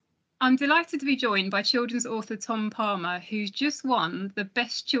I'm delighted to be joined by children's author Tom Palmer, who's just won the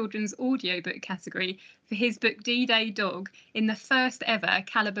Best Children's Audiobook category for his book D-Day Dog in the first ever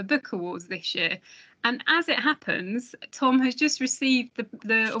Calibre Book Awards this year. And as it happens, Tom has just received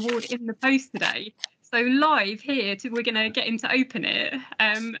the award in the post today. So live here, we're going to get him to open it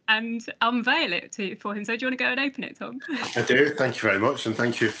and unveil it for him. So do you want to go and open it, Tom? I do. Thank you very much, and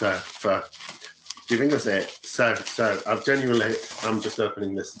thank you for giving us it. So I'm just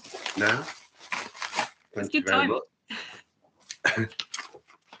opening this now. Thank you very much.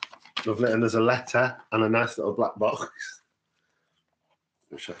 Lovely, and there's a letter and a nice little black box,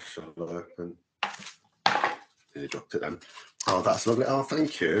 which I shall open. You dropped it then. Oh, that's lovely. Oh,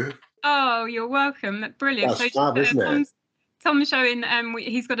 thank you. Oh, you're welcome. Brilliant. That's fab, isn't it? Tom's showing,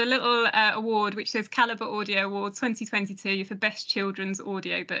 he's got a little award which says Calibre Audio Awards 2022 for Best Children's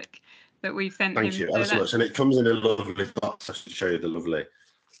Audiobook that we've sent him. Thank you ever so much. And it comes in a lovely box. I should show you the lovely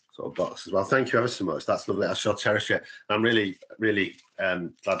sort of box as well. Thank you ever so much. That's lovely. I shall cherish it. I'm really, really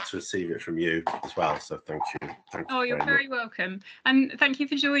glad to receive it from you as well. So thank you. Oh, you're very welcome. And thank you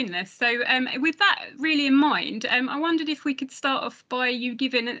for joining us. So with that really in mind, I wondered if we could start off by you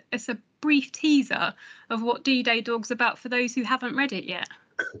giving us a brief teaser of what D-Day Dog's about for those who haven't read it yet.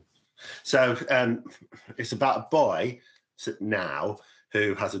 So it's about a boy now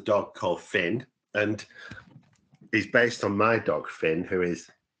who has a dog called Finn, and he's based on my dog Finn, who is,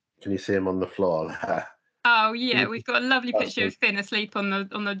 can you see him on the floor there? Oh yeah, we've got a lovely picture of Finn asleep on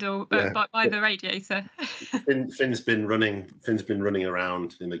the door by the radiator. Finn's been running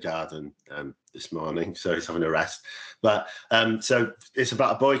around in the garden this morning, so he's having a rest. But so it's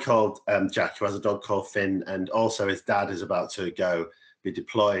about a boy called Jack who has a dog called Finn, and also his dad is about to be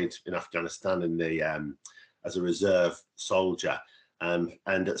deployed in Afghanistan in the as a reserve soldier. And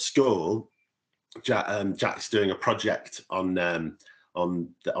at school, Jack's doing a project on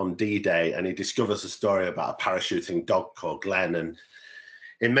D-Day, and he discovers a story about a parachuting dog called Glenn, and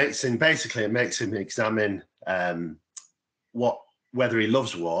it makes him examine whether he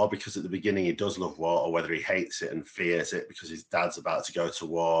loves war, because at the beginning he does love war, or whether he hates it and fears it because his dad's about to go to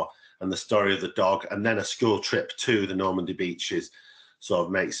war, and the story of the dog, and then a school trip to the Normandy beaches sort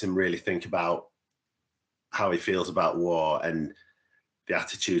of makes him really think about how he feels about war and the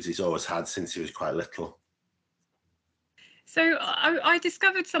attitudes he's always had since he was quite little. So I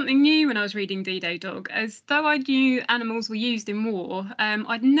discovered something new when I was reading D-Day Dog. As though I knew animals were used in war,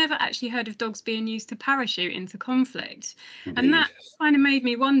 I'd never actually heard of dogs being used to parachute into conflict. Indeed. And that kind of made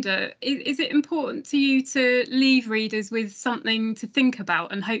me wonder, is it important to you to leave readers with something to think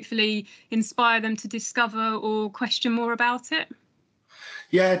about and hopefully inspire them to discover or question more about it?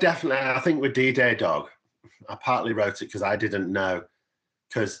 Yeah, definitely. I think with D-Day Dog, I partly wrote it because I didn't know,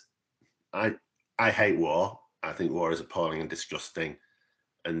 because I hate war. I think war is appalling and disgusting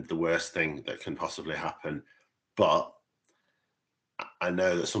and the worst thing that can possibly happen. But I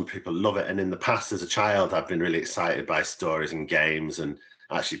know that some people love it. And in the past, as a child, I've been really excited by stories and games and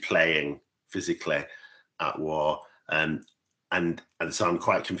actually playing physically at war. And so I'm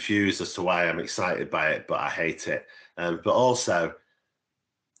quite confused as to why I'm excited by it, but I hate it. But also,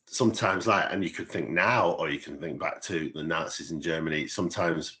 sometimes, and you could think now, or you can think back to the Nazis in Germany,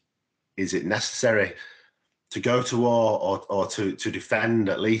 sometimes is it necessary to go to war or to defend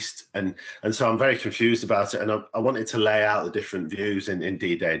at least? And so I'm very confused about it. And I wanted to lay out the different views in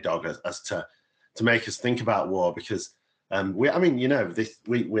D-Day Dog as to make us think about war, because we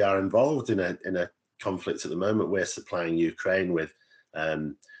are involved in a conflict at the moment. We're supplying Ukraine with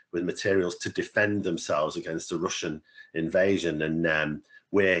materials to defend themselves against the Russian invasion, and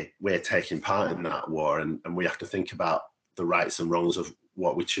we're taking part in that war, and we have to think about the rights and wrongs of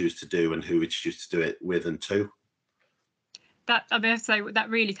what we choose to do and who we choose to do it with and to. That, I mean, so that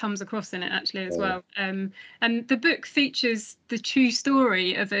really comes across in it actually as well. And the book features the true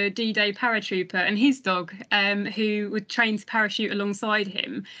story of a D-Day paratrooper and his dog, who were trained to parachute alongside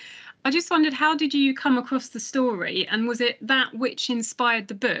him. I just wondered, how did you come across the story, and was it that which inspired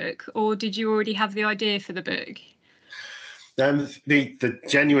the book, or did you already have the idea for the book?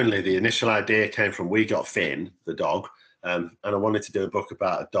 Genuinely, the initial idea came from, we got Finn, the dog, and I wanted to do a book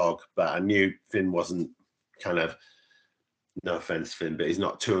about a dog, but I knew Finn wasn't kind of, no offense, Finn, but he's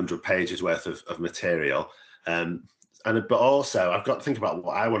not 200 pages worth of material. But also I've got to think about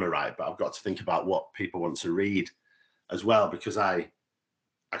what I want to write, but I've got to think about what people want to read as well, because I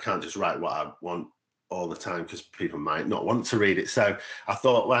can't just write what I want all the time, because people might not want to read it. So I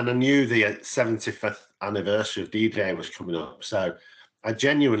thought, when I knew the 75th anniversary of D-Day was coming up, so I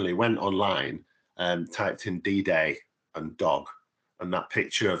genuinely went online, typed in D-Day and dog, and that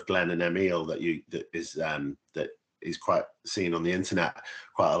picture of Glenn and Emil that is quite seen on the internet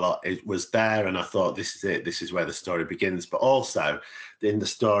quite a lot. It was there, and I thought, this is it. This is where the story begins. But also, in the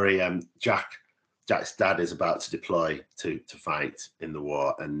story, Jack's dad is about to deploy to fight in the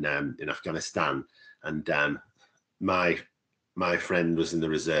war and in Afghanistan, and my friend was in the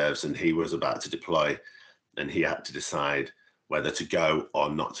reserves, and he was about to deploy, and he had to decide whether to go or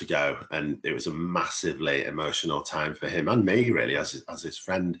not to go. And it was a massively emotional time for him and me, really, as his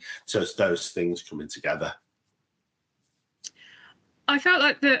friend. So it's those things coming together. I felt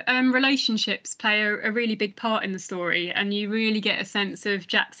like the relationships play a really big part in the story, and you really get a sense of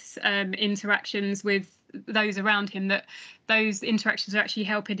Jack's interactions with those around him, that those interactions are actually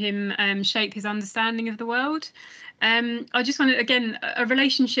helping him shape his understanding of the world. I just wanted, again, are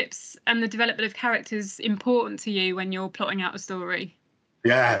relationships and the development of characters important to you when you're plotting out a story?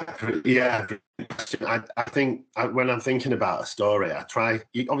 Yeah. I think when I'm thinking about a story,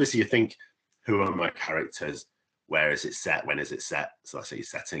 obviously you think, who are my characters? Where is it set? When is it set? So that's your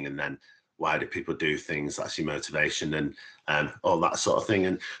setting, and then why do people do things? That's your motivation, and all that sort of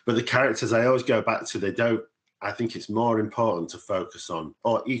thing. But the characters, I always go back to. I think it's more important to focus on,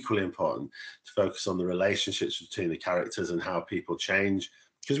 or equally important, to focus on the relationships between the characters and how people change.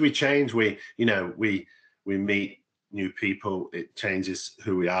 Because we change, we meet new people. It changes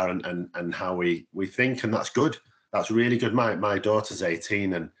who we are and how we think, and that's good. That's really good. My daughter's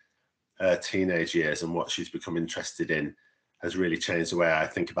 18, and her teenage years and what she's become interested in has really changed the way I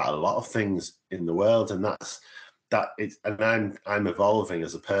think about a lot of things in the world. And I'm evolving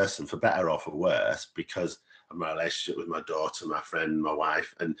as a person, for better or for worse, because of my relationship with my daughter, my friend, my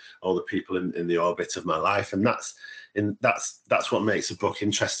wife, and all the people in the orbit of my life. And that's what makes a book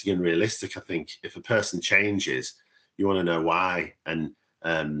interesting and realistic. I think if a person changes, you want to know why, and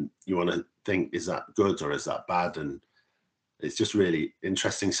you want to think, is that good or is that bad? And it's just really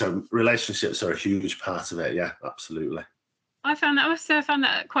interesting. So relationships are a huge part of it. Yeah, absolutely. I found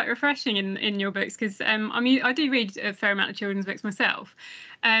that quite refreshing in your books, because I do read a fair amount of children's books myself,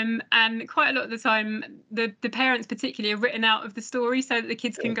 and quite a lot of the time the parents particularly are written out of the story so that the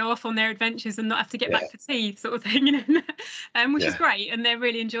kids can go off on their adventures and not have to get back for tea, sort of thing, which is great, and they're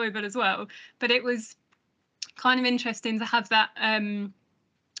really enjoyable as well. But it was kind of interesting to have that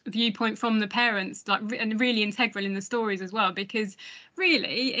viewpoint from the parents, like, and really integral in the stories as well, because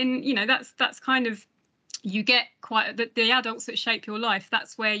really, that's kind of, you get quite the adults that shape your life.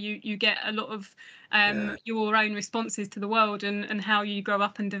 That's where you get a lot of your own responses to the world and how you grow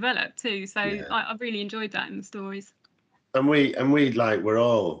up and develop too. So I really enjoyed that in the stories. And we're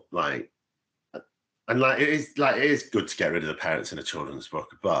all like, and like it is good to get rid of the parents in a children's book,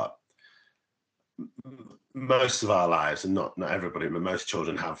 but most of our lives, and not everybody, but most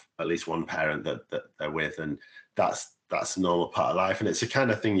children have at least one parent that they're with, and that's a normal part of life, and it's the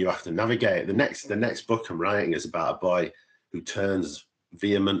kind of thing you have to navigate. The next book I'm writing is about a boy who turns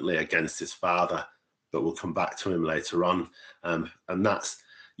vehemently against his father, but we'll come back to him later on. And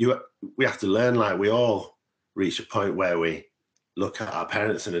we have to learn, like, we all reach a point where we look at our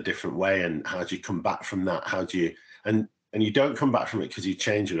parents in a different way, and how do you come back from that? How do you, and you don't come back from it because you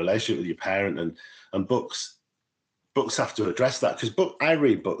change your relationship with your parent, and books have to address that, because I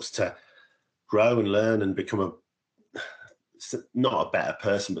read books to grow and learn and become not a better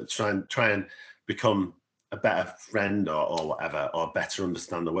person, but try and become a better friend or whatever, or better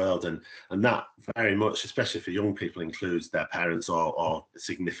understand the world. And that very much, especially for young people, includes their parents or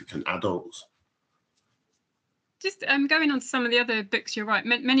significant adults. Just going on to some of the other books, you're right.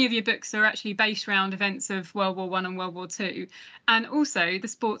 Many of your books are actually based around events of World War I and World War II, and also the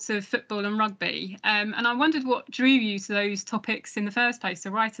sports of football and rugby. And I wondered what drew you to those topics in the first place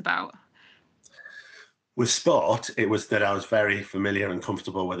to write about. With sport, it was that I was very familiar and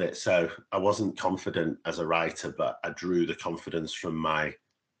comfortable with it. So I wasn't confident as a writer, but I drew the confidence from my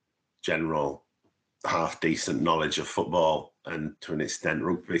general half-decent knowledge of football and, to an extent,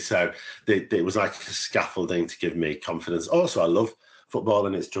 rugby. So it was like a scaffolding to give me confidence. Also, I love football,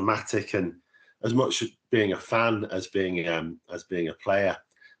 and it's dramatic, and as much being a fan as being a player.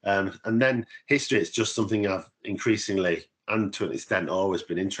 And then history, it's just something I've increasingly, and to an extent, always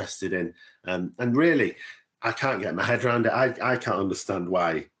been interested in. And really, I can't get my head around it. I can't understand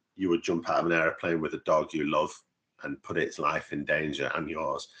why you would jump out of an aeroplane with a dog you love and put its life in danger, and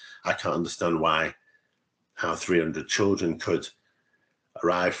yours. I can't understand how 300 children could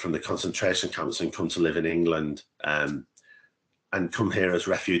arrive from the concentration camps and come to live in England, and come here as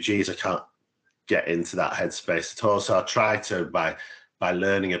refugees. I can't get into that headspace at all. So I try to, by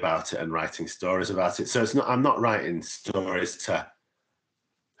learning about it and writing stories about it. So I'm not writing stories to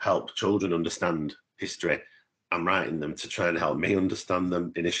help children understand history. I'm writing them to try and help me understand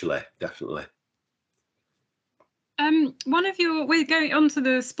them initially, definitely. One of your, we're going on to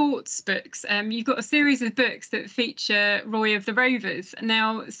the sports books. You've got a series of books that feature Roy of the Rovers.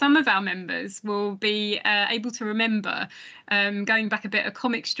 Now, some of our members will be able to remember, going back a bit, a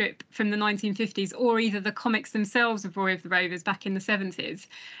comic strip from the 1950s, or either the comics themselves of Roy of the Rovers back in the 70s.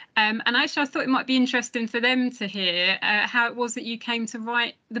 And actually, I thought it might be interesting for them to hear how it was that you came to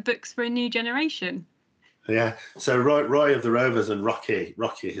write the books for a new generation. Yeah, so Roy of the Rovers and Rocky,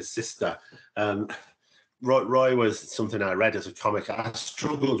 his sister. Roy was something I read as a comic. I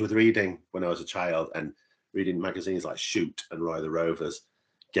struggled with reading when I was a child, and reading magazines like Shoot and Roy of the Rovers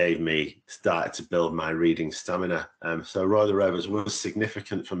started to build my reading stamina. So Roy of the Rovers was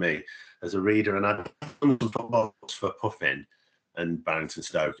significant for me as a reader, and I'd done some football books for Puffin and Barrington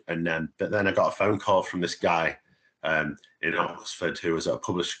Stoke, and but then I got a phone call from this guy in Oxford who was at a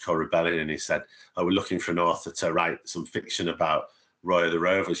publisher called Rebellion, and he said, "Oh, we're looking for an author to write some fiction about Roy of the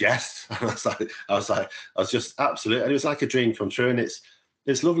Rovers." Yes. And I was just absolutely, and it was like a dream come true. And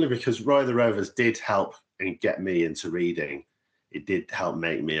it's lovely because Roy of the Rovers did help and get me into reading. It did help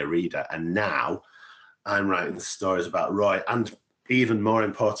make me a reader. And now I'm writing stories about Roy, and even more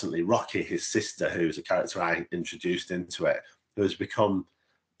importantly, Rocky, his sister, who's a character I introduced into it, who has become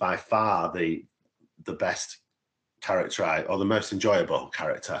by far the best character or the most enjoyable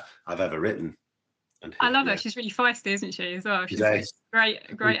character I've ever written. And I love her. She's really feisty, isn't she, as well? She's great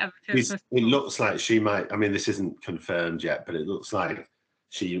advocate. It looks like she might, I mean, this isn't confirmed yet, but it looks like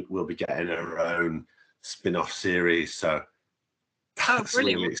she will be getting her own spin-off series. So that's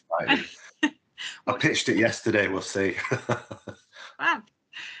really exciting. I pitched it yesterday. We'll see. Wow.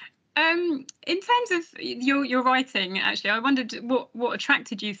 In terms of your writing, actually, I wondered what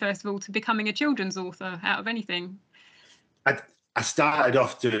attracted you, first of all, to becoming a children's author out of anything? I started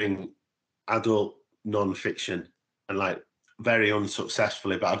off doing adult non-fiction, and like very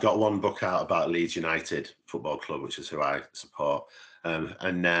unsuccessfully, but I got one book out about Leeds United Football Club, which is who I support,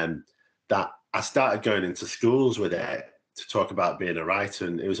 and that I started going into schools with it to talk about being a writer,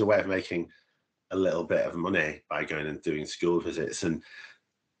 and it was a way of making a little bit of money by going and doing school visits. And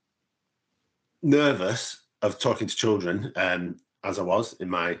nervous of talking to children, as I was in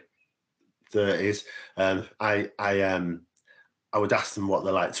my 30s, I would ask them what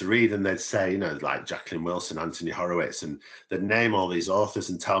they like to read, and they'd say, you know, like Jacqueline Wilson, Anthony Horowitz, and they'd name all these authors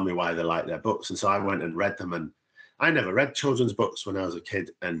and tell me why they like their books. And so I went and read them, and I never read children's books when I was a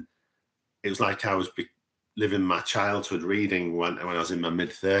kid, and it was like I was living my childhood reading when I was in my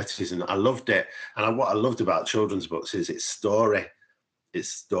mid-30s, and I loved it. And what I loved about children's books is its story,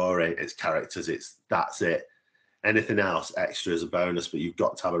 its characters, that's it. Anything else extra is a bonus, but you've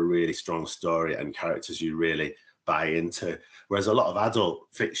got to have a really strong story and characters you really buy into. Whereas a lot of adult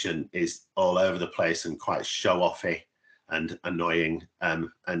fiction is all over the place and quite show-offy and annoying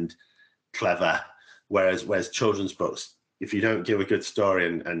and clever. Whereas children's books, if you don't give a good story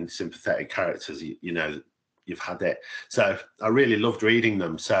and sympathetic characters, you know, you've had it. So I really loved reading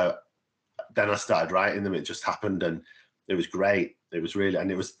them. So then I started writing them. It just happened, and it was great. It was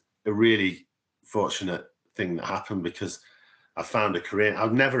a really fortunate thing that happened, because I found a career.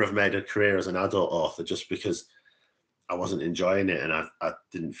 I'd never have made a career as an adult author just because I wasn't enjoying it, and I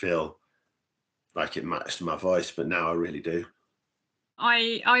didn't feel like it matched my voice, but now I really do.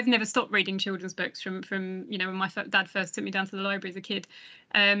 I've never stopped reading children's books from you know, when my dad first took me down to the library as a kid,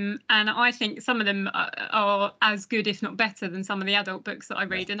 and I think some of them are as good, if not better, than some of the adult books that I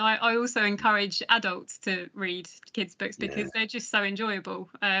read. And I also encourage adults to read kids' books because they're just so enjoyable.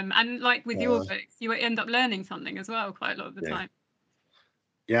 And like with your books, you end up learning something as well quite a lot of the time.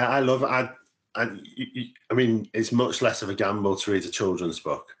 Yeah, I love it. I mean, it's much less of a gamble to read a children's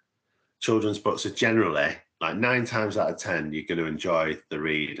book. Children's books are generally, like 9 times out of 10, you're going to enjoy the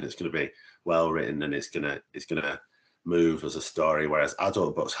read, and it's going to be well written, and it's going to move as a story. Whereas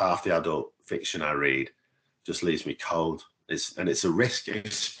adult books, half the adult fiction I read just leaves me cold. It's a risk,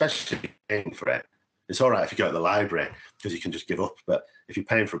 especially paying for it. It's all right if you go to the library because you can just give up, but if you're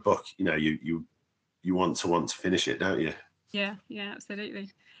paying for a book, you know, you want to finish it, don't you? Yeah,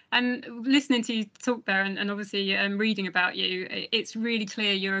 absolutely. And listening to you talk there, and obviously reading about you, it's really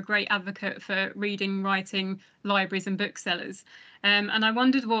clear you're a great advocate for reading, writing, libraries and booksellers. And I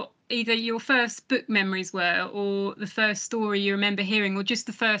wondered what either your first book memories were, or the first story you remember hearing, or just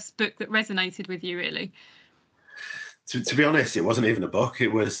the first book that resonated with you, really. To be honest, it wasn't even a book.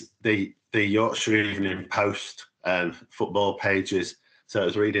 It was the Yorkshire Evening Post football pages. So I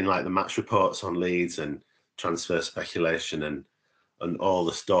was reading like the match reports on Leeds and transfer speculation and all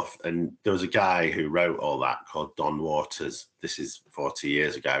the stuff. And there was a guy who wrote all that called Don Waters. This is 40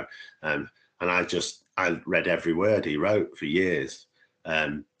 years ago. And I read every word he wrote for years.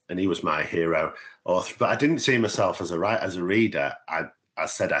 And and he was my hero author. But I didn't see myself as a reader. I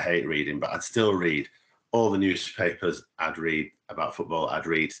said I hate reading, but I'd still read all the newspapers. I'd read about football. I'd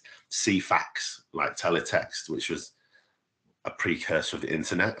read CFAX, like teletext, which was a precursor of the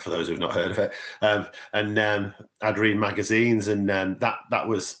internet, for those who've not heard of it. I'd read magazines, and as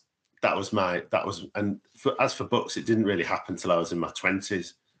for books, it didn't really happen till I was in my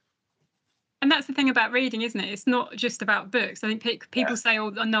 20s. And that's the thing about reading, isn't it? It's not just about books. I think people say, "Oh,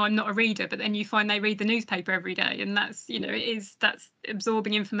 no, I'm not a reader," but then you find they read the newspaper every day, and that's, that's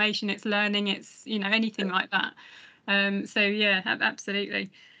absorbing information, it's learning, it's, anything like that. So yeah, absolutely.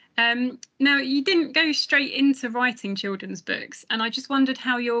 Now, you didn't go straight into writing children's books, and I just wondered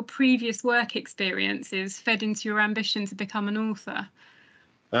how your previous work experiences fed into your ambition to become an author.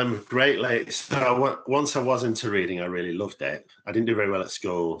 Greatly. So once I was into reading, I really loved it. I didn't do very well at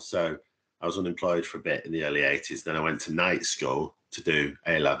school, so I was unemployed for a bit in the early 80s. Then I went to night school to do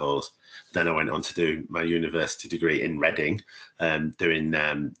A-levels. Then I went on to do my university degree in Reading, doing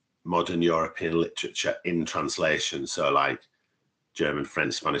modern European literature in translation. So like German,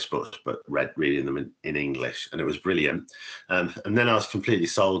 French, Spanish books, but reading them in English. And it was brilliant. And then I was completely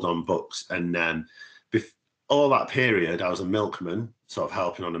sold on books. And all that period, I was a milkman, sort of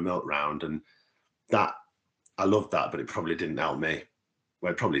helping on a milk round. And that, I loved that, but it probably didn't help me.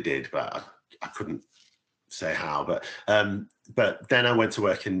 Well, it probably did, but I couldn't say how. But then I went to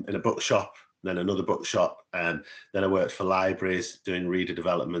work in a bookshop, then another bookshop, then I worked for libraries, doing reader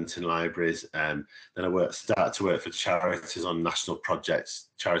development in libraries. Then I started to work for charities on national projects,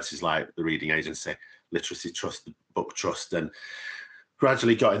 charities like the Reading Agency, Literacy Trust, the Book Trust, and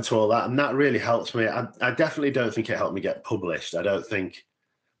gradually got into all that. And that really helped me. I definitely don't think it helped me get published. I don't think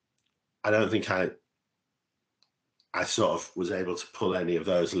I sort of was able to pull any of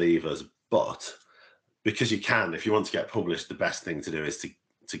those levers, but because you can, if you want to get published, the best thing to do is to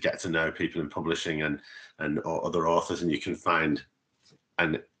get to know people in publishing or other authors, and you can find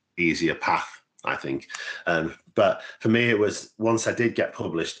an easier path, I think. But for me, it was, once I did get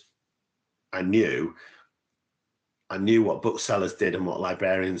published, I knew what booksellers did and what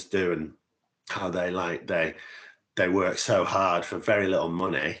librarians do, and how they work so hard for very little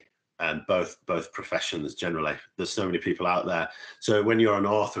money. And both professions generally. There's so many people out there. So when you're an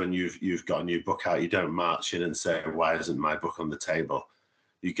author and you've got a new book out, you don't march in and say, "Why isn't my book on the table?"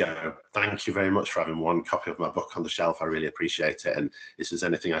 You go, "Thank you very much for having one copy of my book on the shelf. I really appreciate it. And if there's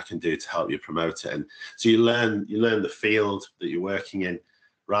anything I can do to help you promote it." And so you learn the field that you're working in,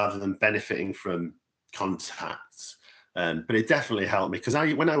 rather than benefiting from contacts. But it definitely helped me, because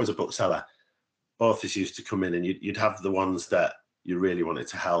when I was a bookseller, authors used to come in, and you'd have the ones that you really wanted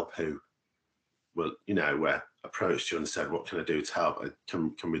to help, who were approached you and said, "What can I do to help?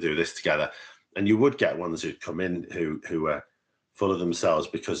 Can we do this together?" And you would get ones who'd come in who were full of themselves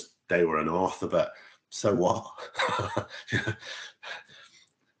because they were an author, but so what?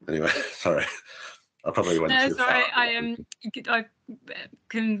 Anyway, sorry. I probably went too far. I'm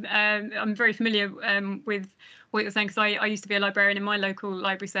very familiar with what you're saying, because I used to be a librarian in my local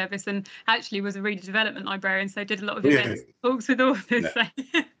library service, and actually was a reader development librarian, so I did a lot of events, talks with authors. Yeah.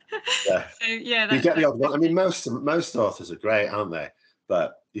 So, yeah. So, yeah, you get the odd one. I mean, most authors are great, aren't they?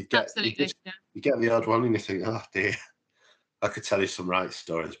 But you get the odd one, and you think, "Oh dear, I could tell you some right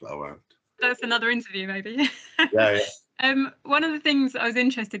stories, but I won't." That's another interview, maybe. Yeah. One of the things I was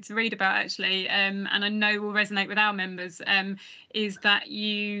interested to read about, actually, and I know will resonate with our members, is that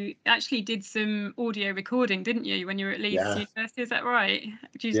you actually did some audio recording, didn't you, when you were at Leeds University? Is that right?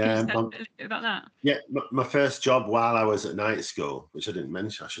 Can you tell a little bit about that? Yeah, my first job while I was at night school, which I didn't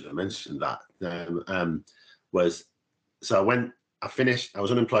mention, I should have mentioned that, was, so I finished, I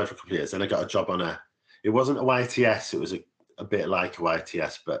was unemployed for a couple of years, then I got a job on it wasn't a YTS, it was a bit like a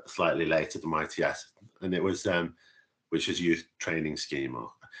YTS, but slightly later than YTS. And it was, which is youth training scheme.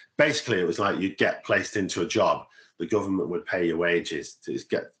 Or basically it was like you'd get placed into a job, the government would pay your wages to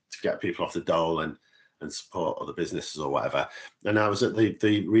get people off the dole and support other businesses or whatever. And I was at the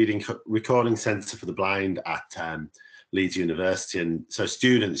recording centre for the blind at Leeds University. And so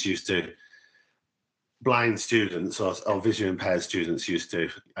blind students or visually impaired students used to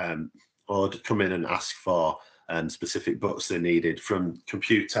come in and ask for specific books they needed, from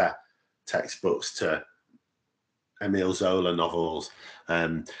computer textbooks to Emile Zola novels,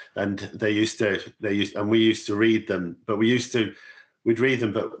 and we used to read them, but we'd read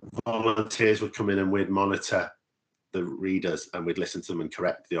them, but volunteers would come in and we'd monitor the readers, and we'd listen to them and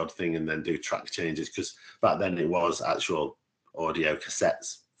correct the odd thing and then do track changes, because back then it was actual audio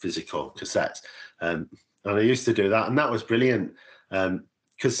cassettes, physical cassettes, and I used to do that, and that was brilliant,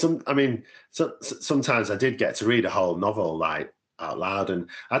 because sometimes I did get to read a whole novel. Like out loud. And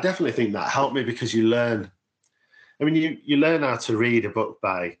I definitely think that helped me, because you learn, I mean, you learn how to read a book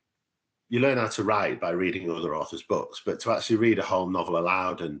you learn how to write by reading other authors' books, but to actually read a whole novel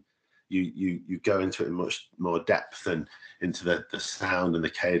aloud, and you go into it in much more depth and into the sound and the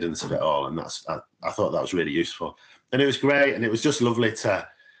cadence of it all. And I thought that was really useful. And it was great. And it was just lovely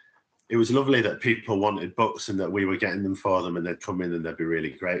it was lovely that people wanted books and that we were getting them for them, and they'd come in and they'd be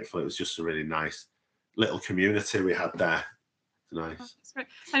really grateful. It was just a really nice little community we had there. Nice.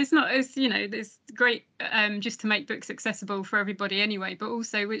 And it's not as, you know, it's great just to make books accessible for everybody anyway, but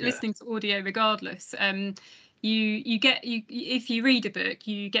also with listening to audio regardless. You get if you read a book,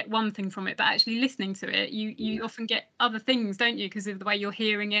 you get one thing from it, but actually listening to it, you often get other things, don't you, because of the way you're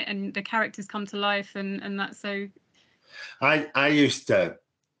hearing it and the characters come to life, and that's so. I used to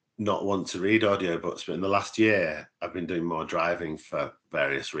not want to read audiobooks, but in the last year I've been doing more driving for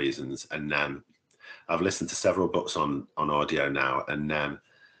various reasons, and I've listened to several books on audio now, and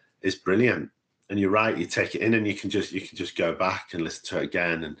it's brilliant. And you're right, you take it in and you can just go back and listen to it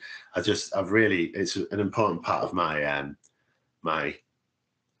again. And it's an important part of my my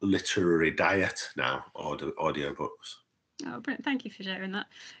literary diet now, audio books. Oh, brilliant. Thank you for sharing that.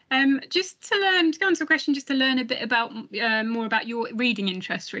 Just to go on to a question, just to learn a bit about more about your reading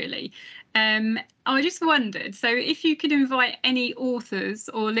interest, really. I just wondered, so if you could invite any authors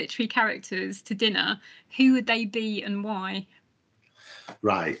or literary characters to dinner, who would they be and why?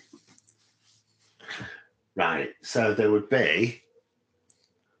 Right. So there would be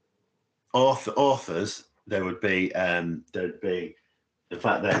authors. There would be, in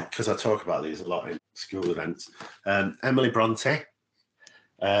fact, because I talk about these a lot in school events. Emily Bronte,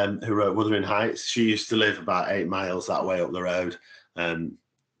 who wrote Wuthering Heights. She used to live about 8 miles that way up the road, a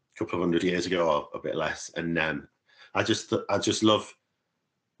couple of hundred years ago, or a bit less. And I just love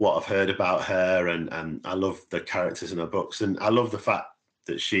what I've heard about her, and I love the characters in her books, and I love the fact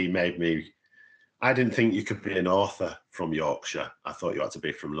that she made me. I didn't think you could be an author from Yorkshire. I thought you had to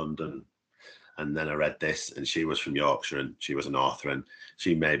be from London. And then I read this, and she was from Yorkshire, and she was an author, and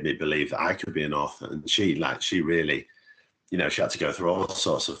she made me believe that I could be an author. And she really, you know, she had to go through all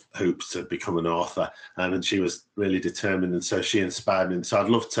sorts of hoops to become an author, and she was really determined. And so she inspired me. And so I'd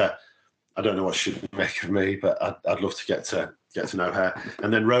love to. I don't know what she'd make of me, but I'd love to get to know her.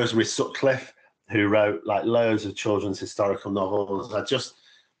 And then Rosemary Sutcliffe, who wrote like loads of children's historical novels.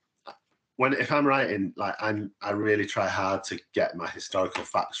 If I'm writing, like I really try hard to get my historical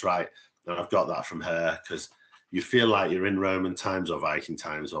facts right, and I've got that from her, because you feel like you're in Roman times or Viking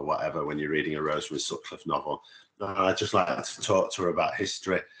times or whatever when you're reading a Rosemary Sutcliffe novel. I just like to talk to her about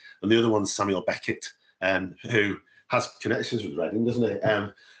history. And the other one's Samuel Beckett, who has connections with Reading, doesn't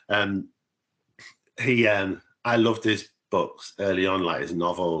he? I loved his books early on, like his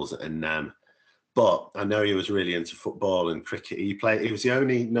novels, and but I know he was really into football and cricket. He was the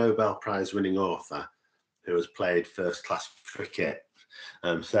only Nobel Prize winning author who has played first class cricket.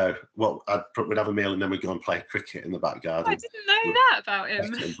 So we'd have a meal and then we'd go and play cricket in the back garden. I didn't know that about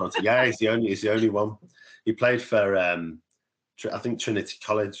him. Yeah, he's the only one. He played for I think Trinity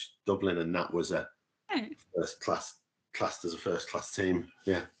College Dublin, and that was a classed as a first class team.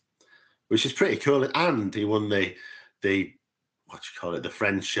 Yeah, which is pretty cool. And he won the the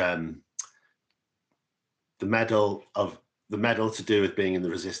French the medal to do with being in the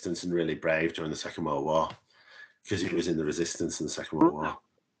resistance and really brave during the Second World War, because he was in the resistance in the Second World War.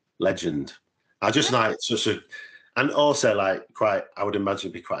 Legend. I just like and also like I would imagine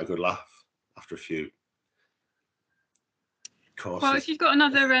it'd be quite a good laugh after a few courses. Well, if you've got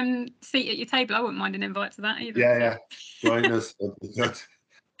another seat at your table, I wouldn't mind an invite to that either. Yeah. Join us. Good.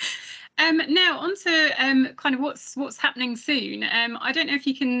 Now on to kind of what's happening soon. I don't know if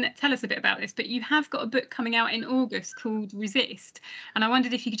you can tell us a bit about this, but you have got a book coming out in August called Resist, and I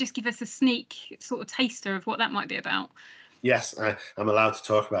wondered if you could just give us a sneak sort of taster of what that might be about. Yes, I'm allowed to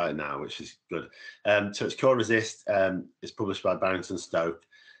talk about it now, which is good. So it's called Resist. It's published by Barrington Stoke,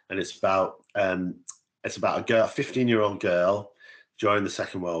 and it's about a 15-year-old girl during the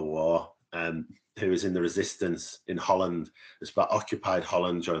Second World War, who was in the resistance in Holland. It's about occupied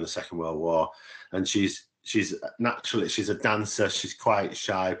Holland during the Second World War, and she's a dancer. She's quite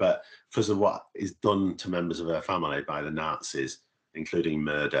shy, but because of what is done to members of her family by the Nazis, including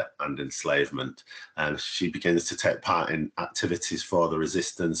murder and enslavement, and she begins to take part in activities for the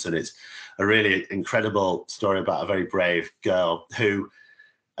resistance. And it's a really incredible story about a very brave girl who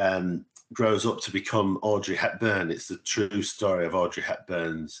grows up to become Audrey Hepburn. It's the true story of Audrey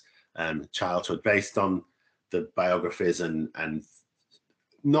Hepburn's childhood, based on the biographies, and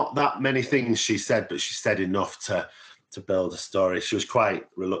not that many things she said, but she said enough to build a story. She was quite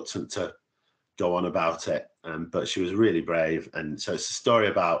reluctant to go on about it, but she was really brave. And so it's a story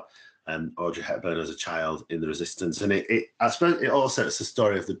about Audrey Hepburn as a child in the resistance. And I suppose it also it's a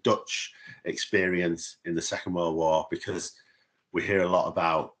story of the Dutch experience in the Second World War, because we hear a lot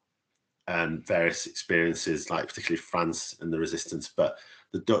about various experiences, like particularly France and the resistance, but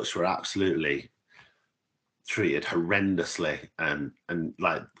the Dutch were absolutely treated horrendously, and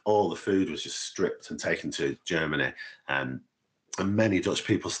like all the food was just stripped and taken to Germany, and many Dutch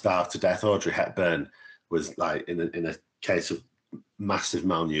people starved to death. Audrey Hepburn was like in a case of massive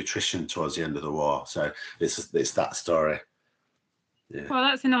malnutrition towards the end of the war. So it's that story. Yeah. Well,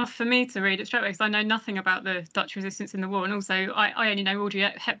 that's enough for me to read it straight away, because I know nothing about the Dutch resistance in the war, and also I only know Audrey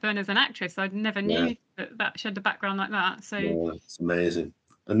Hepburn as an actress. I never knew that she had a background like that. So it's amazing,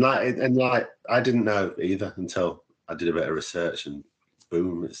 and I didn't know either until I did a bit of research, and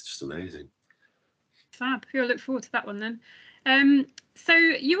boom, it's just amazing. Fab. I'll look forward to that one then. So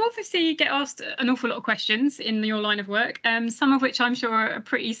you obviously get asked an awful lot of questions in your line of work, some of which I'm sure are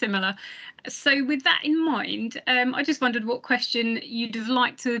pretty similar. So with that in mind, I just wondered what question you'd have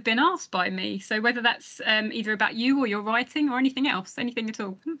liked to have been asked by me. So whether that's either about you or your writing or anything else, anything at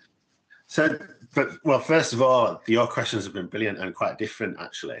all. So, well, first of all, your questions have been brilliant and quite different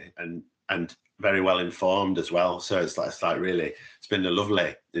actually, and very well informed as well. So it's like really, it's been a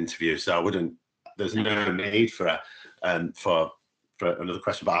lovely interview. So there's no need for another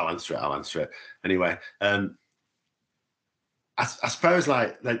question, but I'll answer it anyway. I suppose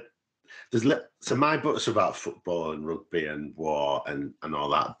so my books are about football and rugby and war and all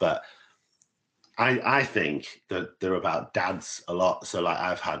that, but I think that they're about dads a lot. So like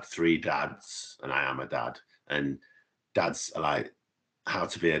I've had 3 dads, and I am a dad, and dads are like how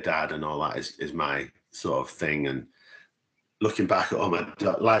to be a dad and all that is my sort of thing. And looking back at all my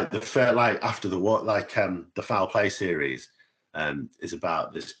after the war, the Foul Play series is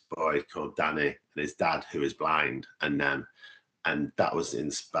about this boy called Danny and his dad who is blind, and that was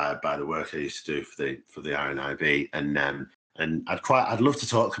inspired by the work I used to do for the RNIB, and I'd love to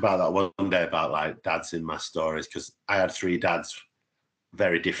talk about that one day, about like dads in my stories, because I had 3 dads,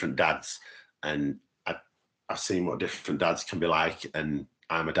 very different dads, and I've seen what different dads can be like, and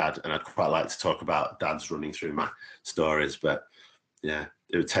I'm a dad, and I'd quite like to talk about dads running through my stories, but yeah,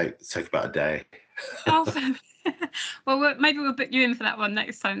 it would take about a day. Oh, well, maybe we'll put you in for that one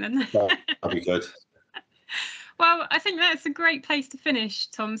next time then. That'd be good. Well, I think that's a great place to finish,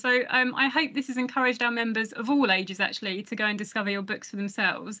 Tom. So I hope this has encouraged our members of all ages, actually, to go and discover your books for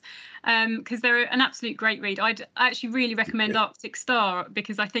themselves, because they're an absolute great read. I actually really recommend Arctic Star,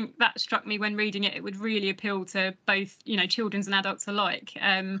 because I think that struck me when reading it. It would really appeal to both, children's and adults alike.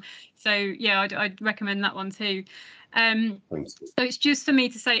 So yeah, I'd recommend that one too. So it's just for me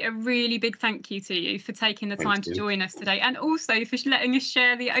to say a really big thank you to you for taking the time to join us today, and also for letting us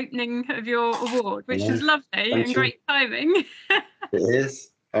share the opening of your award, which was lovely and great timing. It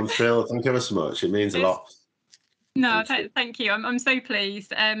is. I'm thrilled. Thank you ever so much. It means a lot. No, thank you. I'm so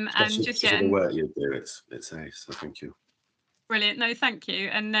pleased. Especially and just the work you do, it's ace. So thank you. Brilliant. No, thank you.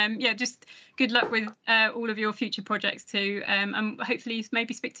 And just good luck with all of your future projects too. And hopefully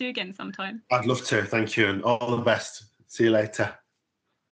maybe speak to you again sometime. I'd love to. Thank you, and all the best. See you later.